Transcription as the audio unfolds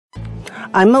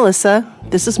I'm Melissa,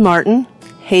 this is Martin,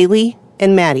 Haley,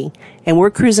 and Maddie, and we're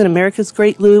cruising America's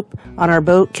Great Loop on our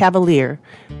boat Cavalier.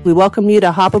 We welcome you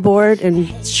to hop aboard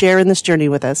and share in this journey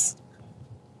with us.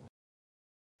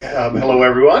 Hello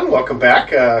everyone, welcome back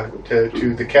to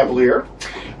the Cavalier.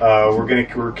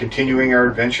 We're continuing our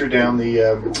adventure down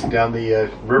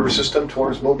the river system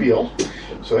towards Mobile.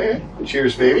 So yeah,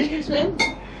 cheers, baby. Cheers, man.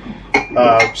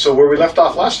 So where we left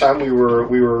off last time, we were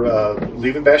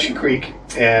leaving Bashi Creek,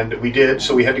 and we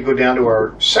had to go down to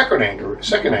our second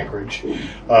anchorage,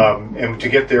 and to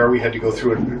get there we had to go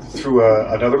through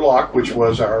another lock, which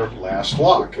was our last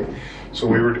lock. So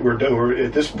we're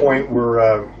at this point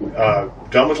we're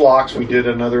done with locks. We did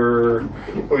another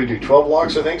 12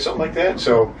 locks, I think, something like that.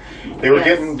 So they were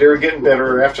getting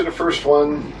better after the first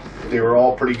one. They were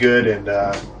all pretty good, and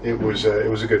it was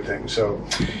a good thing. So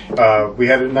we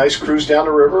had a nice cruise down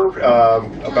the river.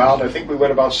 I think we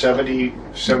went about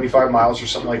 75 miles or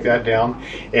something like that down,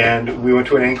 and we went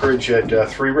to an anchorage at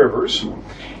Three Rivers,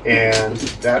 and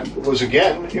that was,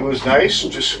 again, it was nice.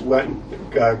 Just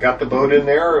got the boat in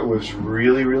there. It was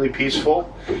really, really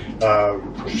peaceful.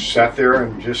 Sat there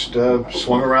and just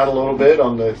swung around a little bit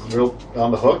on the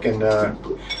hook,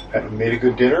 and made a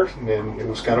good dinner, and it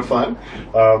was kind of fun.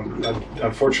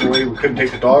 Unfortunately, we couldn't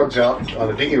take the dogs out on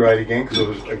the dinghy ride again because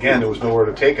there was nowhere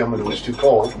to take them, and it was too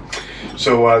cold.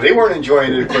 So they weren't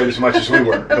enjoying it quite as much as we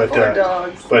were. But poor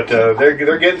dogs. But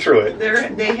they're getting through it.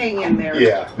 They hang in there.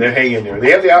 Yeah, they hang in there.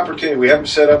 They have the opportunity. We have them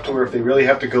set up to where if they really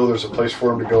have to go, there's a place for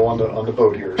them to go on the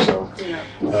boat here. So, yeah.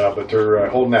 But they're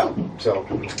holding out. So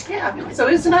yeah. So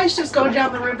it's nice just going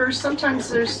down the river. Sometimes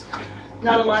there's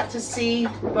not a lot to see,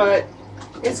 but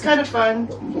it's kind of fun.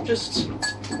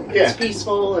 It's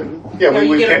peaceful, and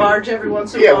you get a barge every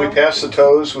once in a while. Yeah, we pass the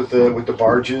tows with the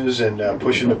barges and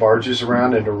pushing the barges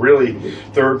around, and they're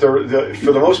for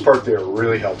the most part they're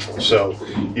really helpful. So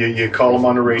you call them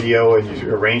on the radio and you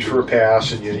arrange for a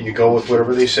pass, and you go with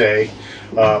whatever they say.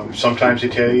 Sometimes they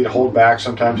tell you to hold back,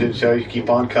 sometimes they tell you to keep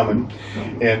on coming,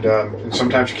 and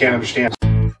sometimes you can't understand.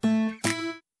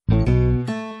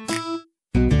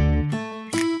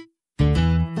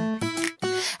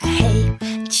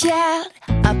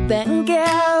 Up and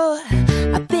go.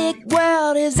 A big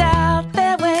world is out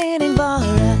there waiting for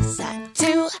us. I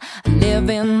do live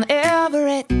in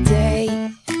every day.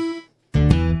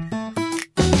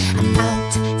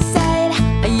 Outside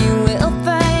you will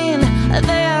find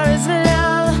there is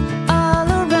love all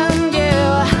around you.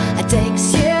 It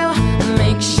takes you,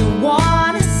 makes you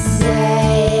wanna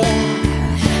say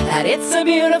that it's a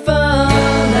beautiful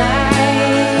night.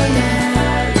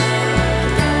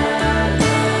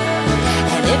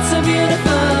 It's a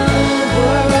beautiful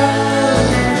world,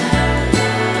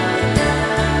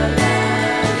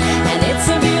 and it's a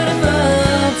beautiful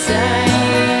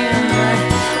time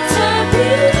to be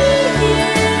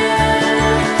here,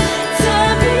 to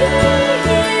be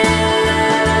here.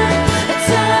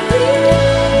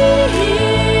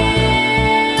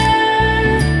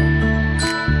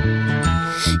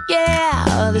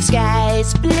 Yeah, the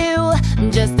sky's blue,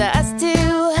 just us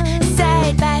two,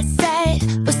 side by side.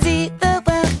 We'll see the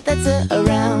that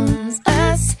surrounds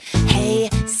us. Hey,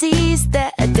 seize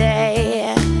the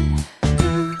day.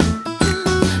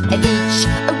 Each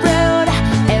road,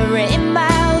 every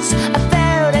mile's a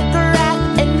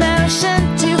photograph in motion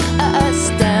to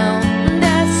astound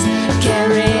us,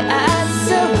 carry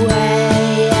us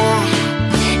away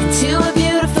into a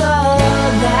beautiful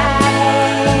life.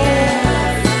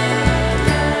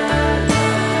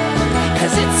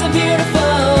 'Cause it's a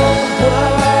beautiful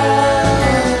world.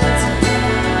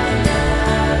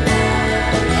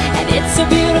 It's a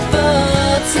beautiful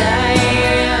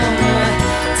time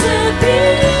to be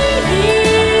here,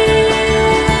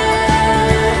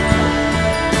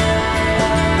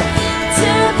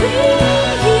 to be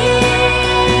here.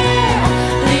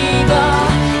 Leave all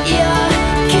your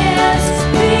cares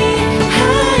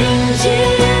behind you.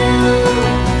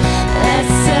 The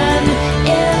sun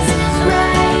is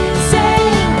rising.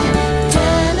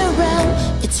 Turn around,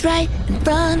 it's right in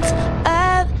front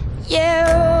of you.